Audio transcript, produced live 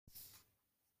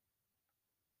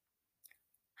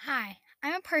Hi,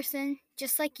 I'm a person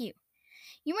just like you.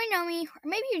 You might know me, or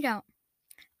maybe you don't.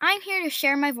 I'm here to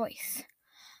share my voice.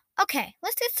 Okay,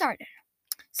 let's get started.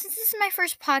 Since this is my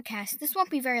first podcast, this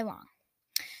won't be very long.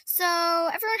 So,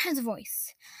 everyone has a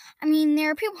voice.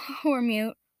 There are people who are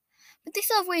mute, but they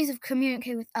still have ways of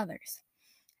communicating with others.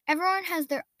 Everyone has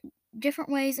their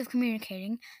different ways of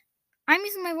communicating. I'm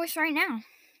using my voice right now.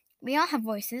 We all have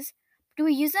voices. Do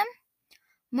we use them?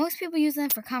 Most people use them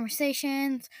for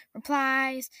conversations,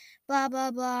 replies, blah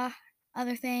blah blah,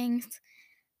 other things.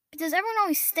 But does everyone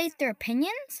always state their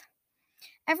opinions?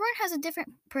 Everyone has a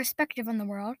different perspective on the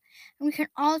world, and we can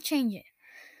all change it.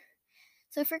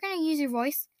 So if you're going to use your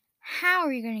voice, how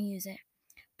are you going to use it?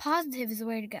 Positive is the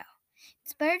way to go.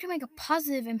 It's better to make a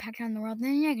positive impact on the world than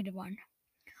a negative one.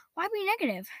 Why be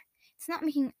negative? It's not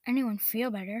making anyone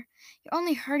feel better. You're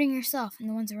only hurting yourself and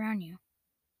the ones around you.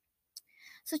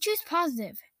 So choose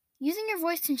positive. Using your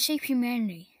voice can shape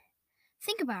humanity.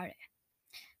 Think about it.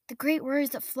 The great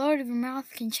words that flow out of your mouth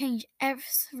can change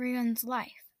everyone's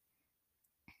life.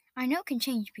 I know it can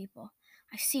change people.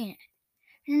 I've seen it.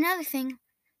 And another thing,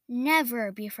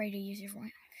 never be afraid to use your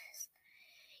voice.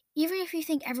 Even if you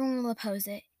think everyone will oppose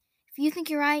it, if you think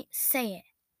you're right, say it.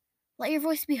 Let your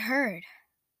voice be heard.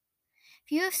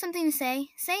 If you have something to say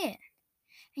it.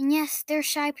 And yes, they're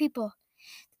shy people,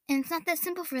 and it's not that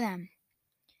simple for them.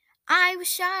 I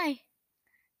was shy.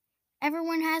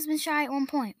 Everyone has been shy at one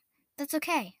point. That's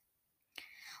okay.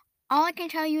 All I can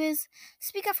tell you is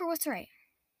speak up for what's right.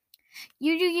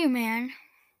 You do you, man.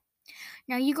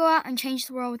 Now you go out and change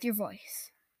the world with your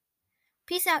voice.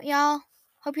 Peace out, y'all.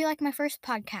 Hope you like my first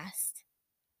podcast.